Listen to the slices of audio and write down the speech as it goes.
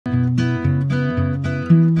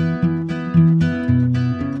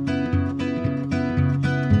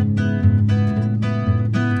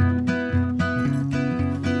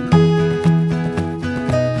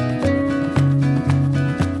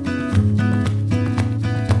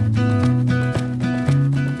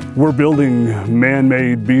We're building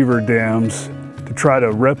man-made beaver dams to try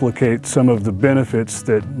to replicate some of the benefits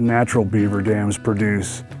that natural beaver dams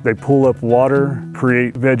produce. They pull up water,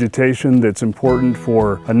 create vegetation that's important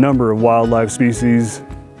for a number of wildlife species.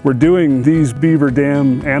 We're doing these beaver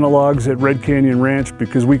dam analogs at Red Canyon Ranch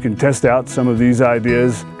because we can test out some of these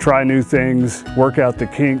ideas, try new things, work out the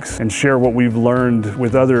kinks, and share what we've learned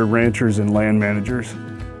with other ranchers and land managers.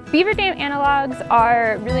 Beaver dam analogs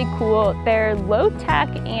are really cool. They're low-tech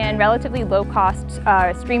and relatively low-cost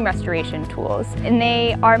stream restoration tools, and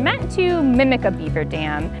they are meant to mimic a beaver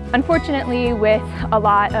dam. Unfortunately, with a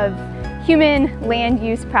lot of human land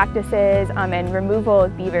use practices and removal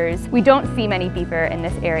of beavers, we don't see many beaver in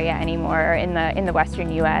this area anymore in the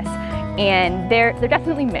western U.S. and they're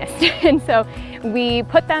definitely missed. And so we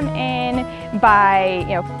put them in by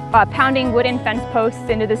pounding wooden fence posts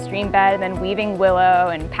into the stream bed and then weaving willow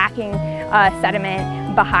and packing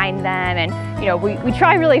sediment behind them. And we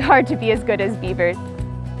try really hard to be as good as beavers.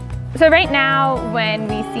 So right now, when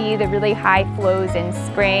we see the really high flows in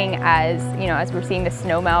spring, as we're seeing the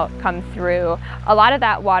snowmelt come through, a lot of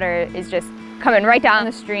that water is just coming right down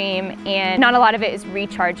the stream, and not a lot of it is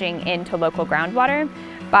recharging into local groundwater.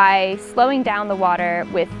 By slowing down the water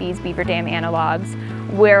with these beaver dam analogs,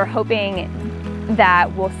 we're hoping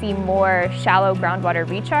that we'll see more shallow groundwater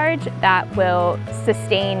recharge that will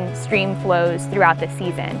sustain stream flows throughout the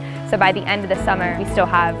season. So by the end of the summer, we still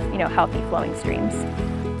have healthy flowing streams.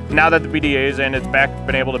 Now that the BDA is in, it's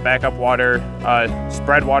been able to back up water,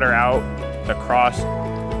 spread water out across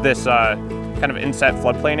this kind of inset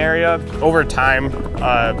floodplain area. Over time,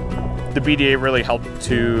 the BDA really helped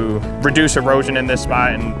to reduce erosion in this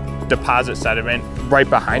spot and deposit sediment right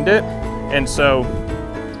behind it. And so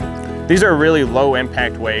these are a really low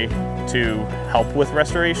impact way to help with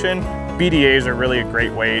restoration. BDAs are really a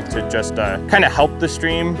great way to just kind of help the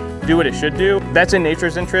stream do what it should do. That's in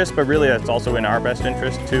nature's interest, but really that's also in our best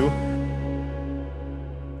interest too.